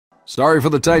Sorry for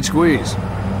the tight squeeze.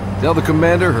 Tell the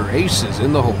commander her ace is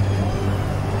in the hole.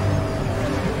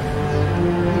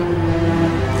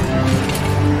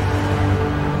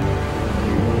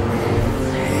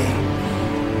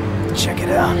 Hey, check it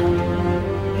out.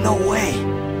 No way.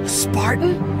 A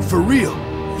Spartan? For real.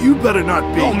 You better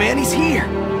not be. Oh man, he's here.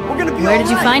 We're gonna be Where all did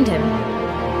you right. find him?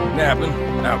 Napping,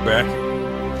 out back.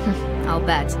 I'll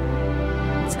bet.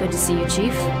 It's good to see you,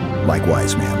 Chief.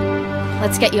 Likewise, ma'am.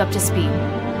 Let's get you up to speed.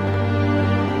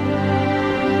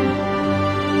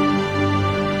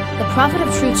 The Prophet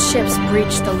of Truth's ships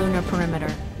breached the lunar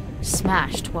perimeter,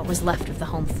 smashed what was left of the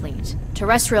home fleet.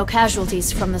 Terrestrial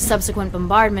casualties from the subsequent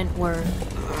bombardment were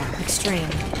extreme.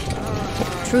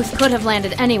 Truth could have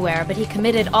landed anywhere, but he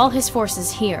committed all his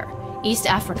forces here, East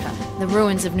Africa, the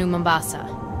ruins of New Mombasa.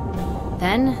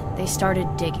 Then they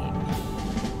started digging.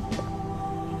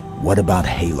 What about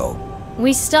Halo?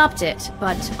 We stopped it,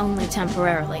 but only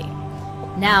temporarily.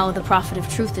 Now the Prophet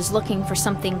of Truth is looking for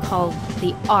something called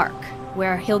the Ark,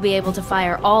 where he'll be able to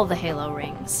fire all the Halo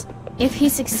rings. If he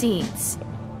succeeds,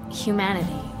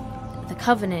 humanity, the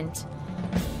Covenant,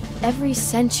 every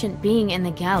sentient being in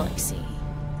the galaxy.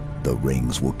 The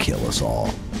rings will kill us all.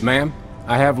 Ma'am,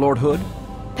 I have Lord Hood.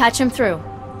 Patch him through.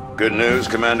 Good news,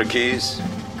 Commander Keyes?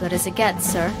 Good as it gets,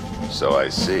 sir. So I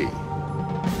see.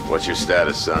 What's your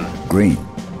status, son? Green,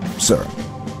 sir.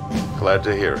 Glad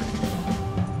to hear it.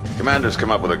 Commander's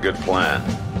come up with a good plan,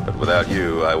 but without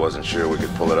you, I wasn't sure we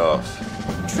could pull it off.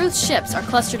 Truth's ships are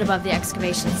clustered above the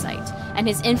excavation site, and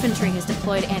his infantry has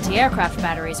deployed anti-aircraft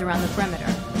batteries around the perimeter.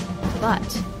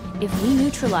 But if we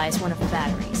neutralize one of the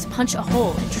batteries, punch a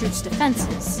hole in Truth's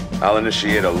defenses... I'll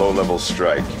initiate a low-level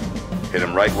strike. Hit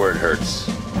him right where it hurts.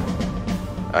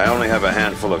 I only have a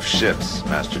handful of ships,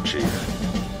 Master Chief.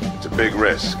 It's a big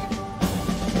risk,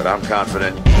 but I'm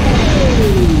confident.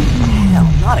 Hell,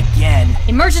 not again.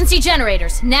 Emergency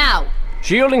generators, now!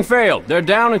 Shielding failed. They're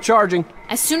down and charging.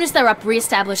 As soon as they're up,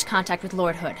 re-establish contact with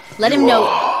Lord Hood. Let him know...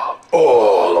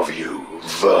 All of you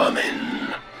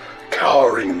vermin,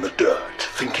 cowering in the dirt,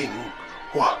 thinking,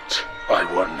 what, I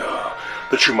wonder,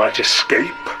 that you might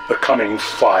escape the coming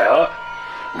fire?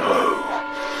 No,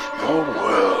 your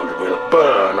world will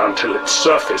burn until its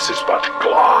surface is but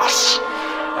glass,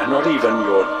 and not even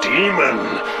your demon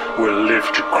will live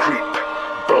to creep,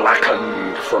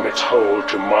 blackened from its hole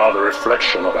to mar the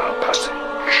reflection of our passage,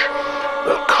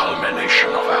 the culmination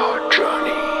of our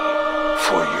journey.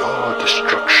 For your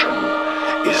destruction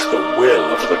is the will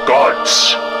of the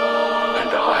gods, and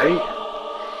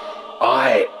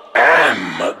I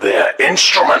am their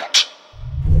instrument.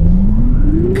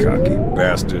 Cocky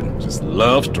bastard just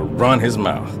loves to run his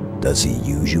mouth. Does he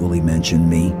usually mention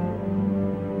me?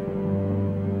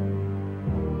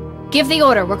 Give the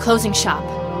order, we're closing shop.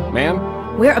 Ma'am?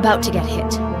 We're about to get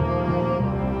hit.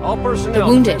 All personnel... They're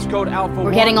wounded. Test code Alpha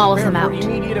We're getting 1, all of them prepare out. for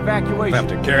immediate I evacuation. have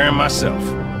to carry him myself.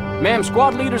 Ma'am,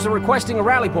 squad leaders are requesting a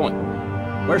rally point.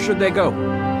 Where should they go?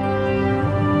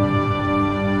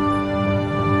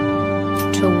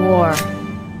 To war.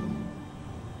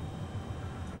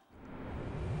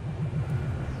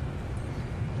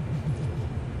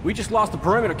 We just lost the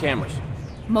perimeter cameras.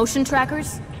 Motion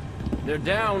trackers? They're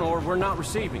down or we're not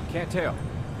receiving. Can't tell.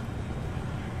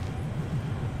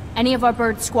 Any of our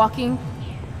birds squawking?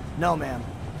 No, ma'am.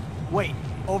 Wait,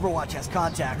 Overwatch has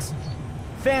contacts.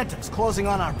 Phantoms closing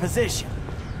on our position.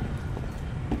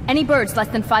 Any birds less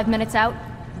than 5 minutes out?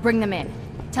 Bring them in.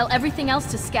 Tell everything else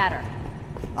to scatter.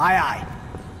 Aye, aye.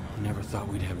 Never thought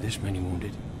we'd have this many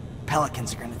wounded.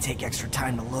 Pelicans are gonna take extra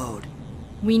time to load.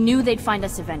 We knew they'd find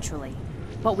us eventually.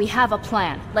 But we have a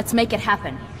plan. Let's make it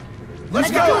happen. Let's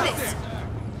go! Do this!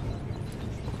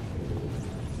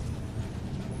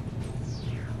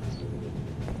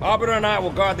 Arbiter and I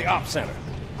will guard the op center.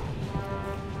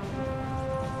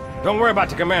 Don't worry about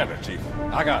the commander, Chief.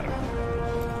 I got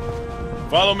him.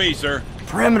 Follow me, sir.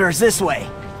 Perimeter's this way.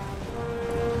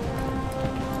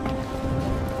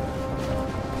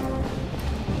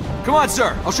 Come on,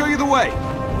 sir. I'll show you the way.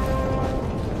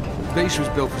 The base was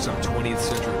built for some 20th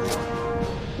century war.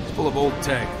 It's full of old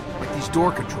tech, like these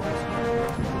door controls.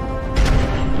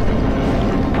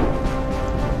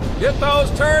 Get those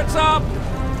turrets up!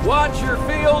 Watch your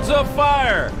fields of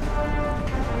fire!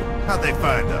 How'd they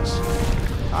find us?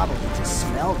 Probably just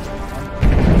smelled it.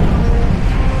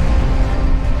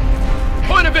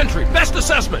 Point of entry, best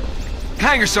assessment!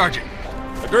 Hangar Sergeant!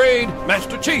 Agreed.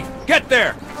 Master Chief, get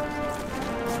there!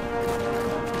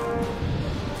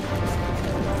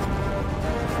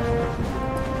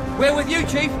 We're with you,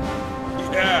 Chief.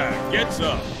 Yeah, get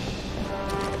some.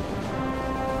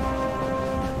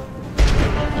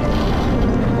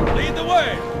 Lead the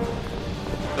way!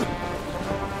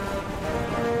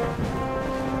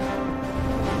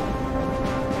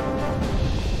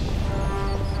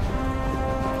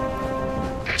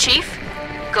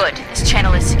 Good. This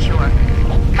channel is secure.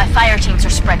 My fire teams are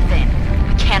spread thin.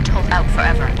 We can't hold out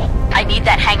forever. I need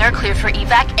that hangar cleared for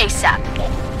evac ASAP.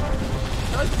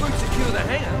 Those brutes secure the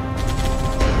hangar.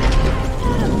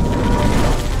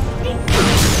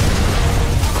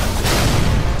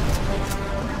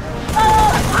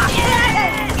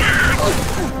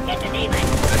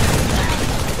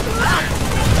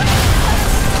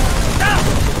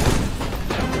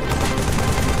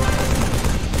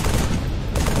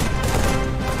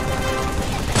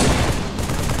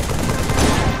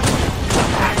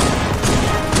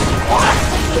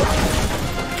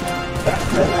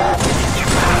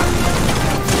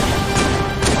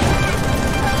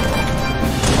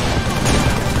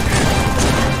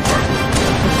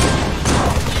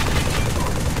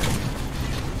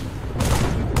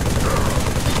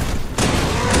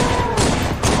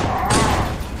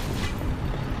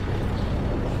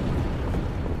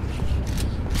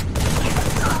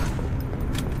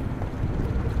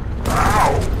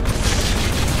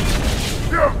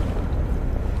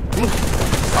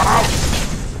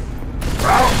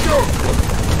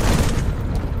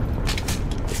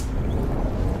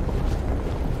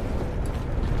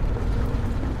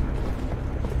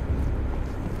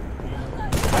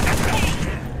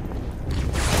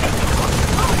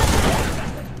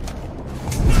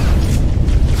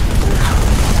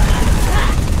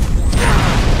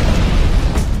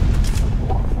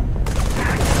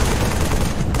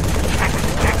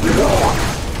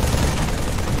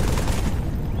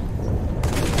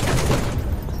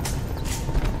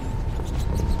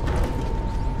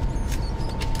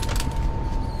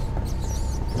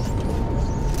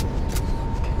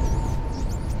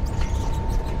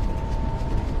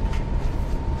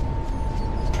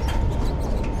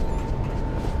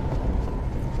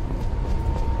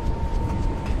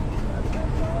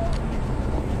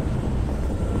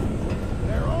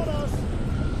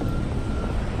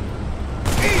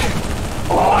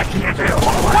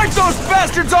 Wipe those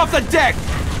bastards off the deck!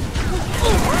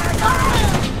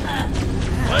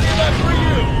 Plenty left for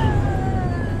you!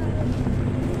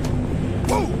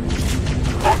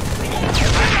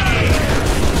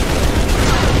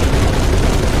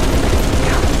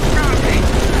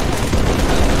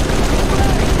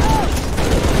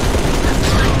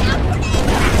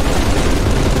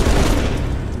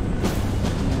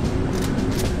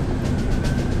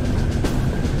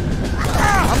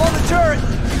 I'm on the turret!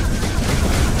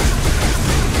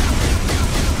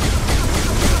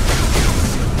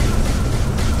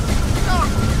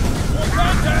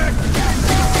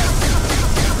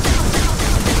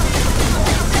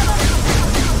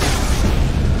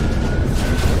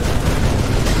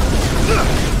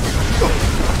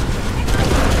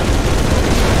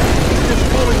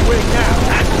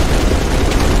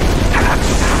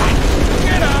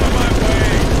 Get out of my way!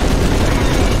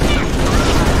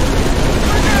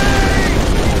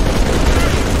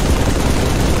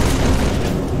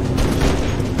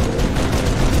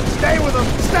 Stay with him!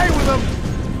 Stay with him!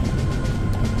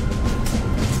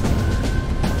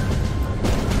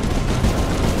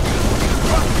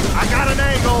 I got an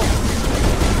angle!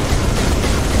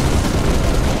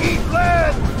 Eat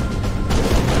lead!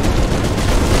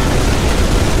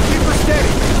 Keep her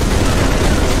steady!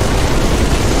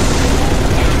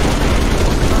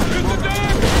 Shoot the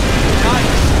dog!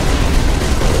 Nice!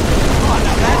 Oh,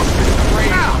 now that's just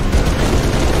great!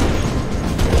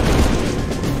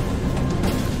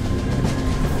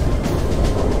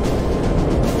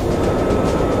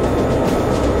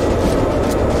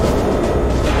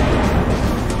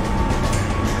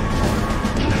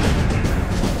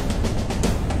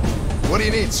 What do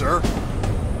you need, sir?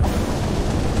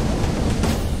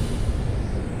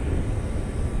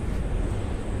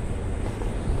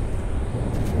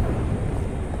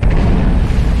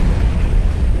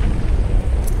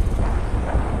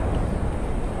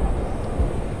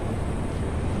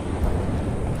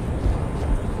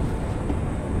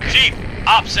 Chief,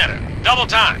 op center. Double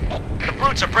time. The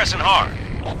brutes are pressing hard.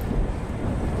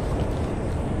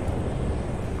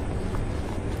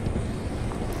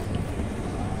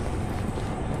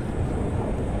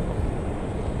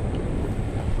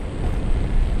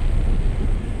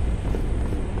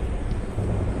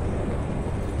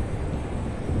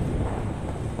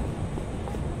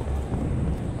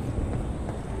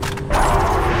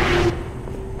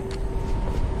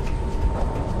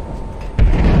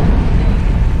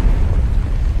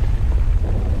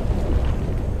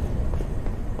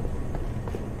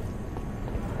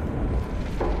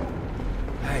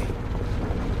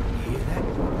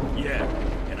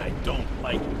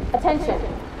 Attention.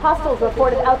 Hostiles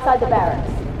reported outside the barracks.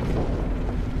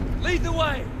 Lead the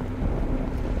way!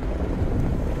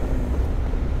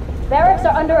 Barracks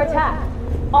are under attack.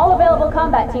 All available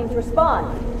combat teams respond.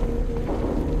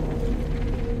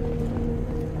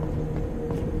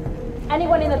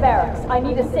 Anyone in the barracks, I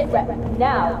need a sit rep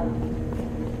now.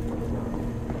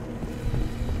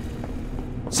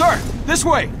 Sir, this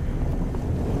way!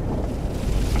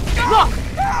 Look!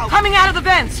 Coming out of the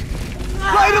vents!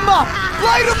 Light him up!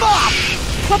 Light him up!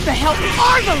 What the hell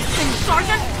are those things,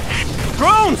 Sergeant?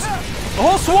 Drones! The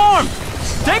whole swarm!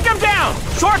 Take them down!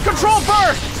 Short control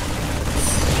first!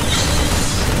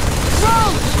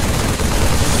 Drones!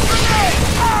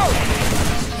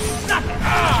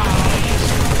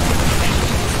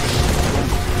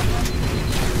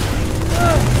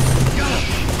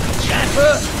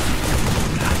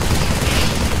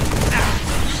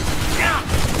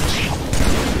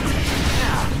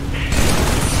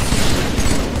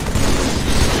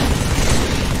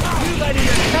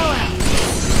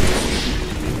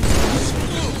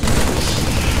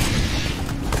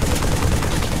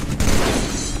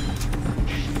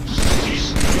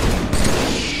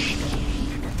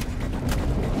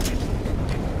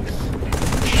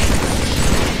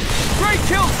 Great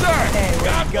kill, sir!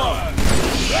 Got one!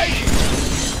 Right!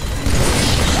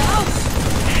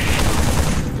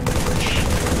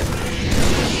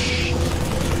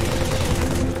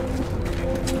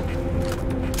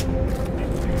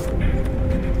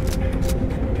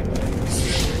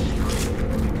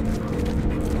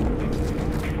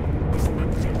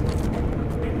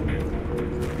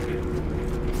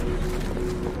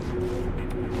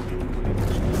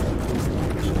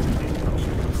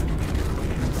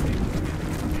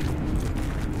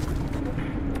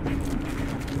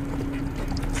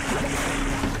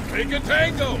 Take a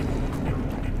tango!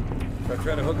 If I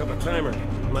try to hook up a timer,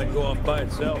 it might go off by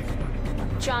itself.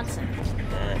 Johnson,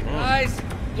 Guys!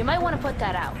 you might want to put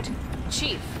that out.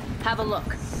 Chief, have a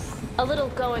look. A little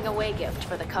going-away gift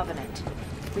for the Covenant.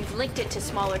 We've linked it to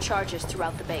smaller charges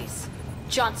throughout the base.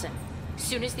 Johnson,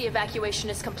 soon as the evacuation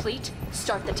is complete,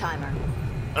 start the timer.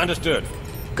 Understood.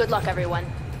 Good luck, everyone.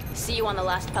 See you on the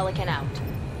last Pelican out.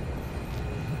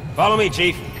 Follow me,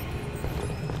 Chief.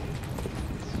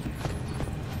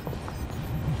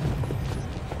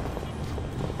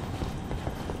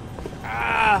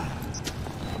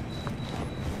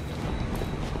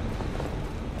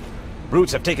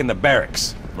 Brutes have taken the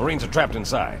barracks. Marines are trapped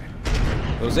inside.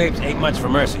 Those apes ain't much for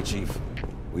mercy, Chief.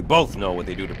 We both know what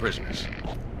they do to prisoners.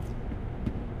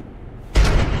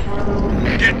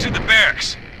 Get to the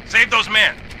barracks. Save those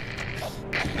men.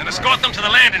 Then escort them to the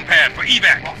landing pad for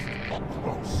evac.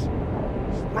 Close.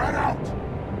 Spread out.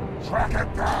 Track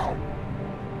it down.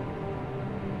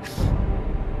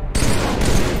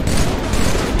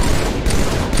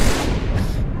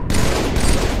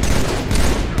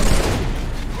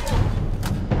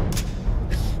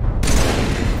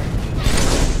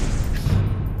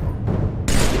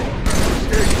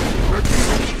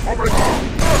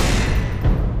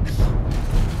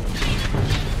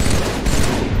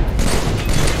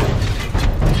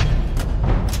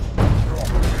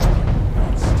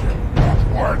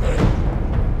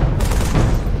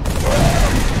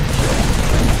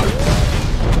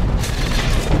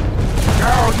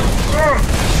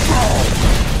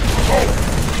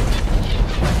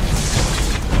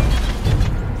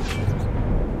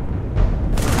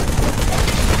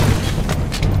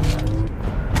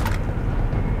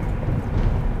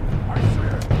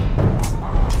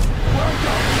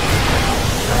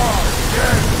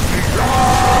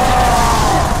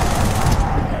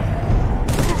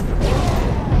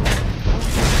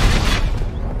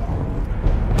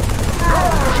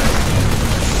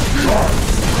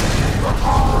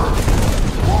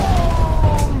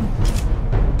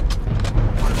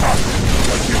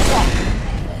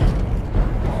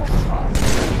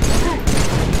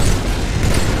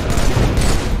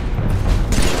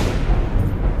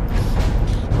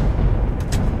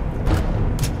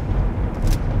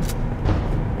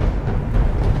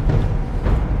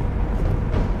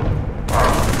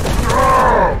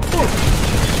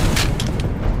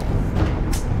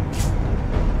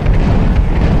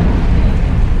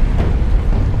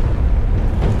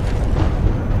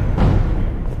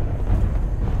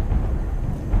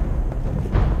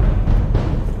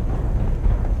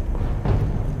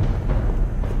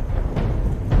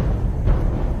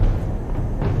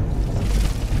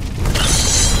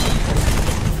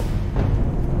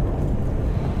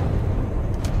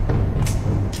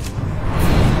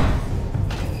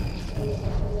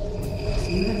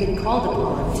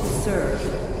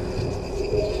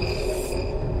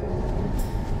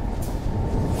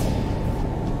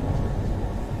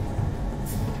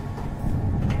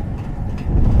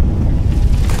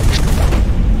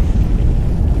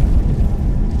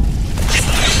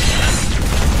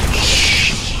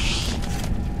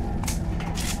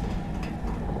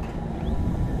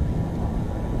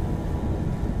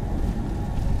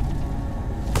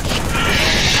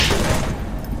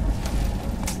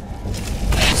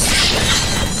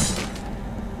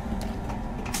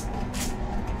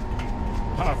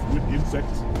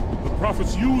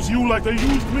 prophets use you like they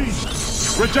used me.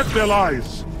 Reject their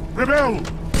lies. Rebel,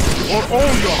 or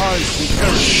all your hides will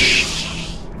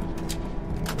perish.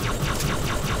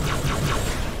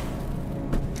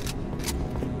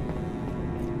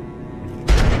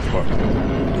 But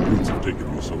the brutes have taken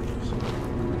your soldiers.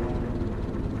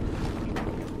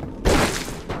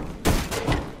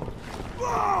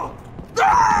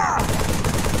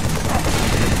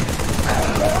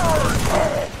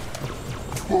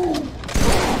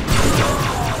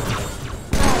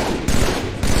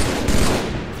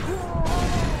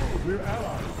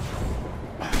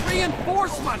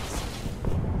 Reinforcements!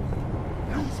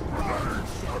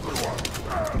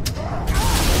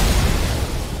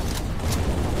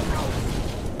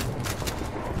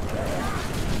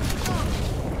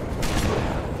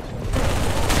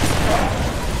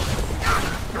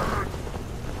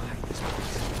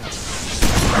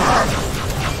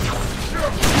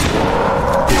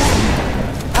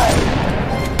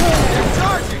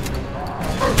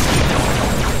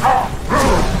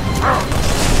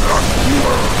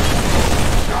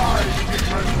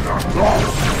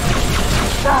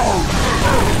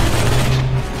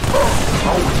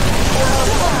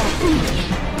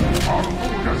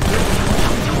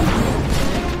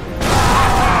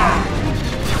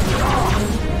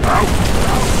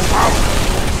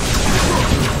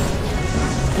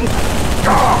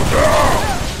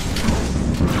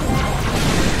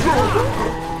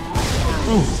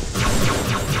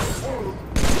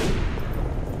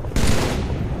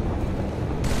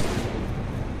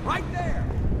 Right there!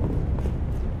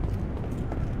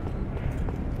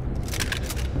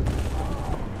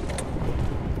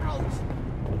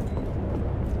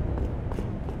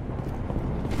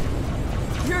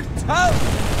 You're toast!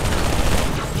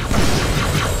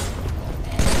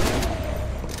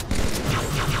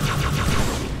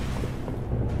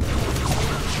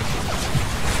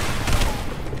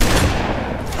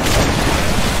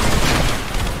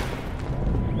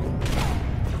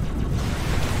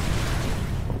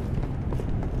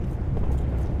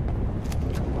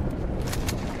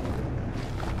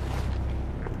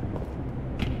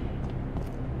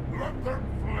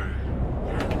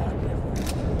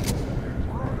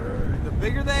 The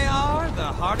bigger they are, the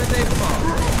harder they fall.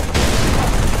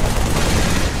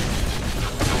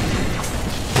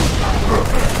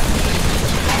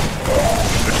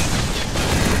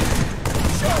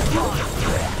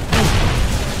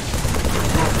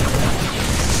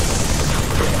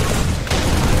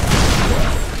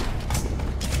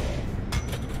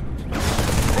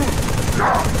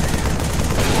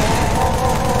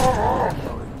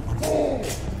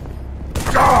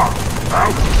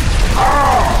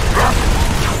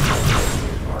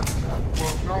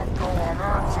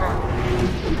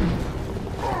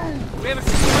 We have a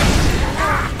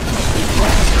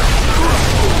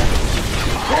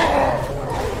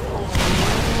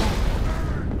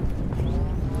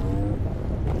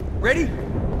Ready?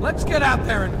 Let's get out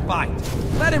there and fight.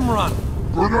 Let him run.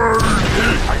 Grenade!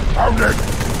 I found it!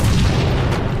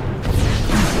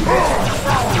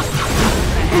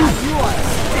 You are a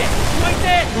stick! Right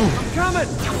there! I'm coming!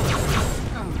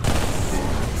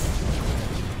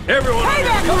 Everyone, Hey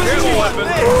there, here's a weapon.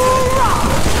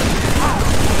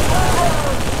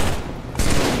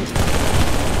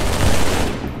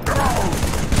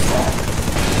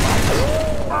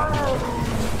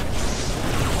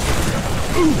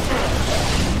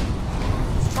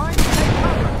 Trying to take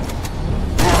cover.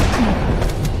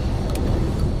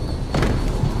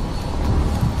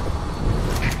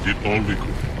 Did all we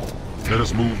could. Let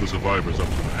us move the survivors up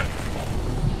to the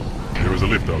hangar. There is a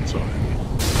lift outside.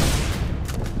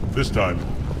 This time,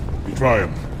 we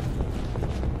triumph.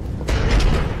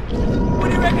 What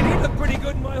do you reckon? He looked pretty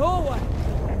good in my hallway.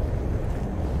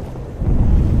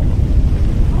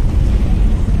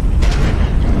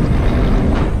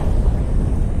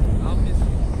 I'll miss you.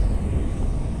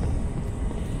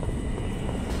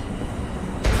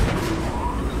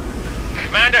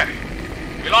 Commander,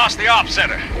 we lost the ops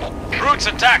center. Brutes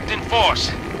attacked in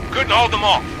force. Couldn't hold them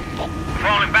off.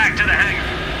 Falling back to the hangar.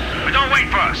 But don't wait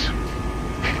for us.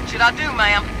 What should I do,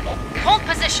 ma'am? Hold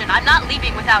position. I'm not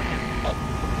leaving without him.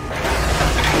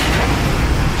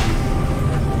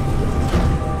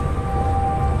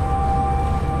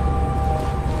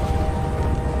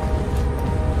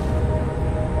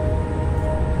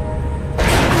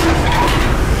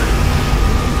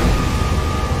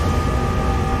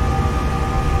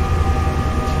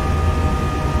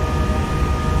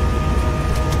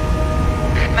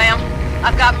 Ma'am,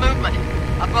 I've got movement.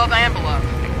 Above Ambler.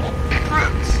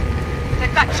 Brutes.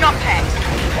 They've got jump pads.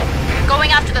 They're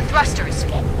going after the thrusters.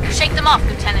 Shake them off,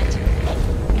 Lieutenant.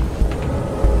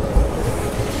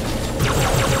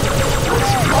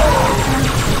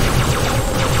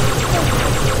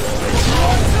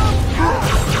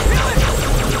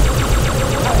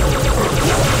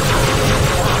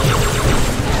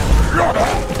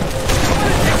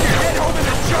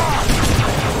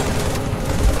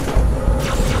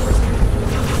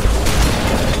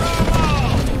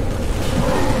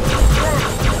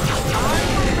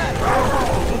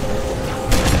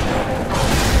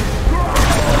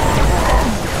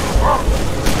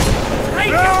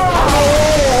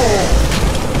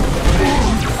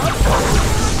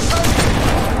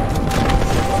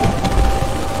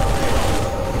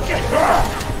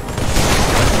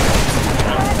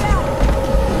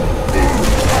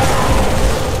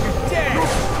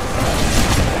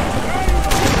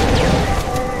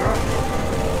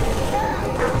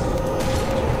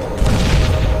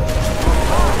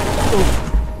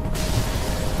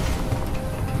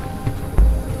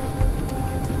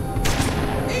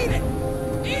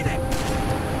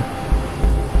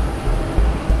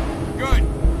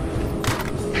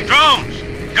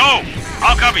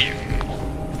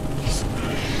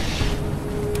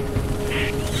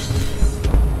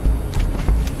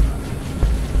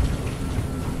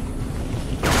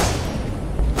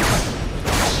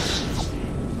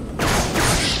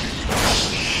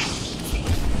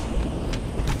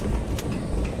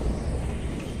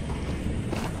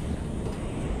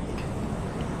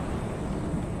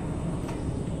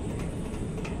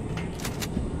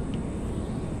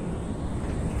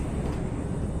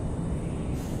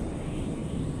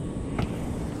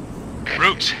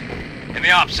 In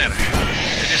the ops center.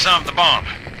 They disarmed the bomb.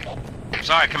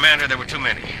 Sorry, Commander, there were too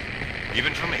many.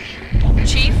 Even for me.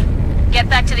 Chief, get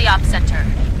back to the ops center.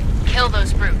 Kill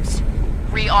those brutes.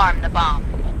 Rearm the bomb.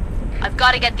 I've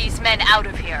got to get these men out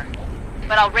of here.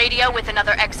 But I'll radio with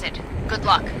another exit. Good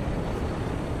luck.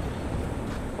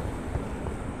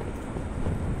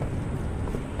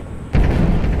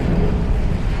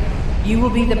 You will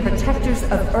be the protectors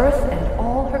of Earth and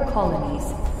all her colonies.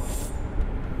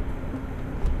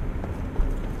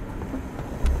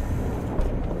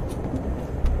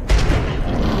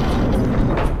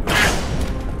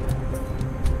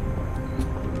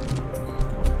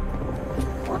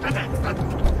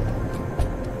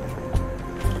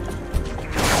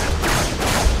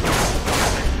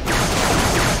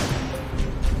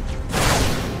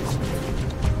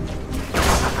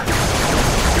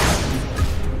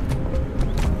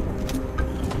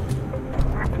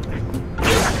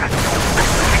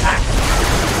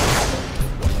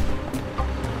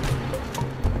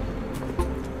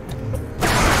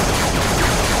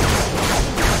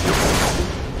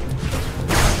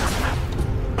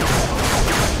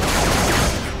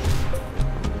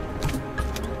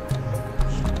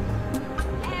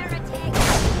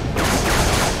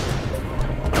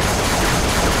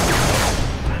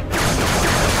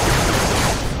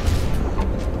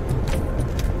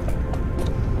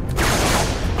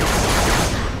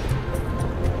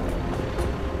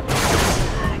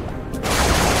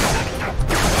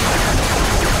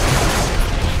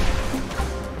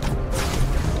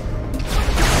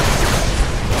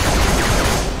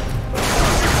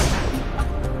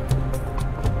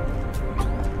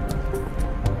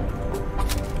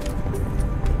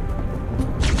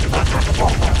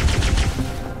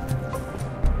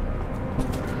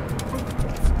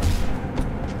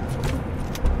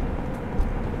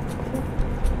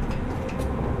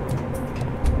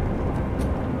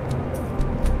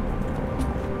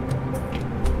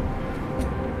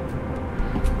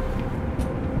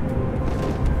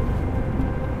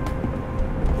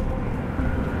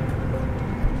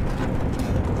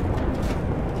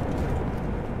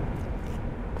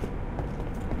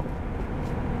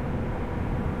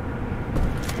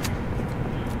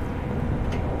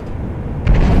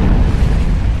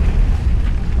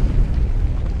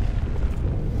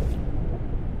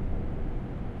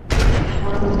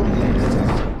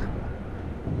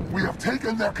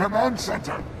 Their command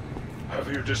center.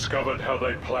 Have you discovered how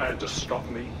they plan to stop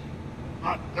me?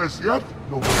 Not as yet,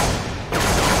 no.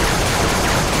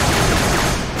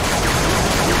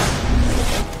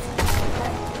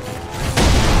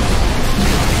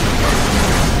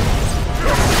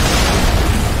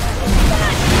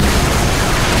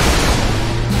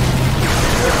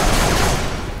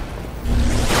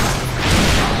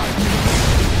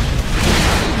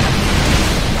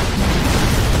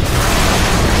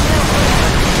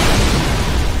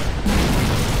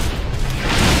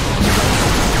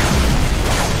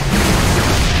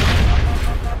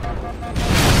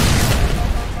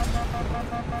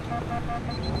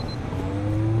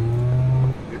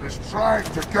 Trying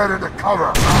to get into cover.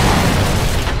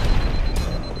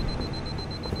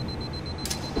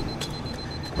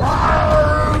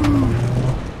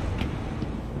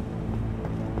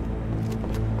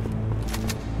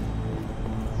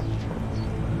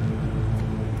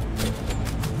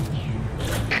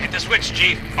 Hit the switch,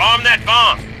 Chief. Arm that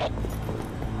bomb.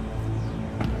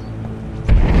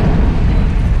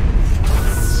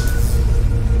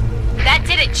 That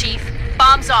did it, Chief.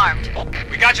 Bomb's armed.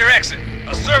 We got your exit.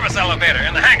 A service elevator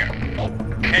in the hangar.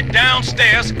 Head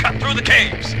downstairs, cut through the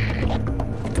caves.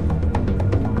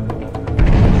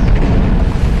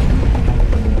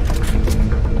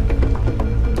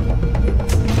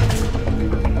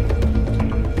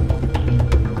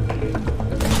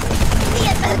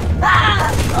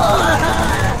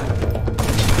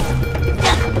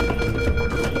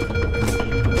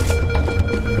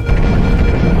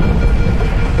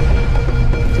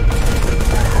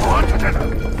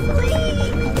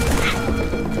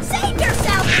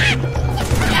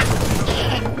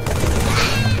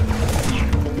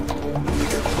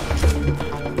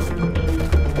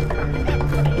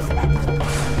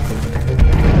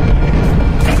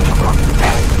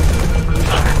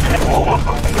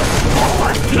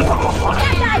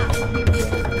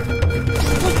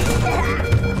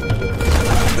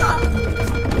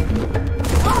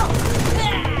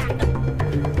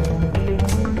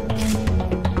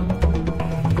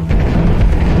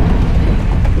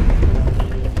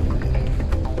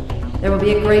 There will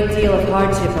be a great deal of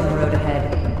hardship on the road ahead.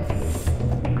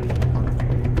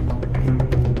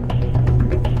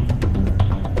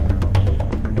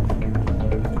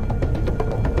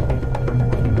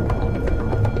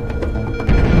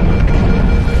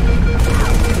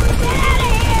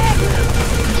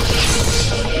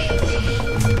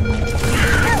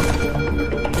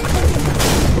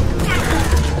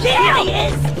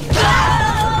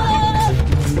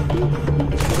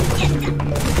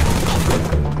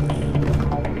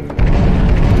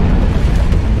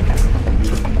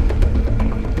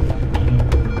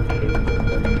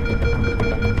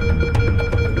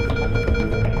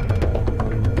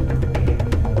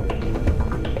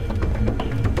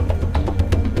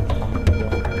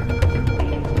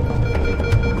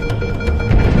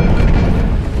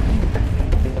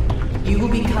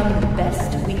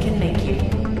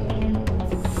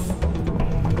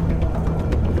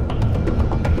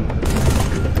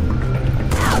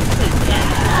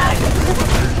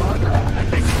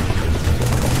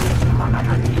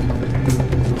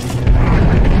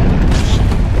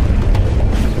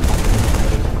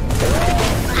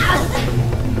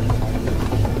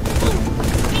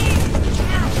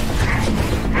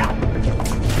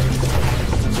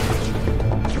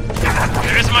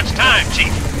 time,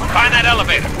 Chief. Find that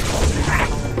elevator.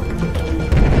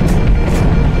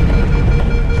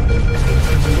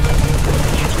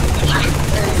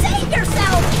 Save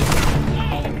yourself!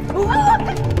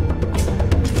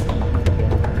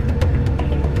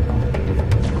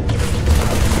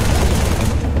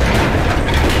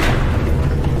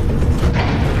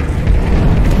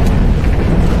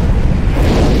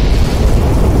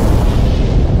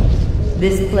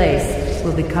 This place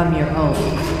will become your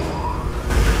home.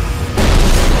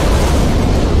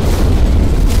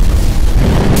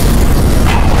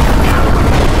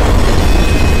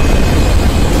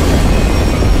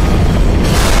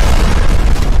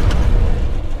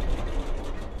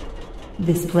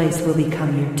 This place will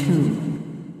become your tomb.